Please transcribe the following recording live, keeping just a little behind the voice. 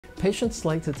Patients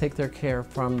like to take their care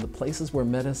from the places where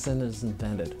medicine is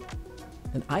invented.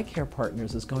 And Eye Care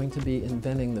Partners is going to be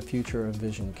inventing the future of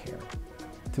vision care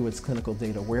through its clinical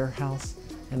data warehouse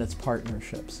and its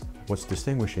partnerships. What's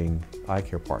distinguishing Eye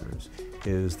Care Partners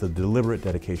is the deliberate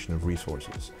dedication of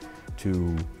resources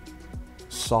to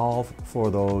solve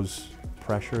for those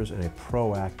pressures in a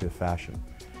proactive fashion,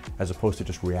 as opposed to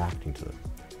just reacting to them.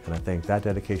 And I think that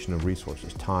dedication of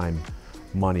resources, time,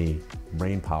 money,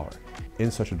 brain power,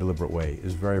 in such a deliberate way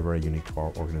is very, very unique to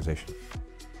our organization.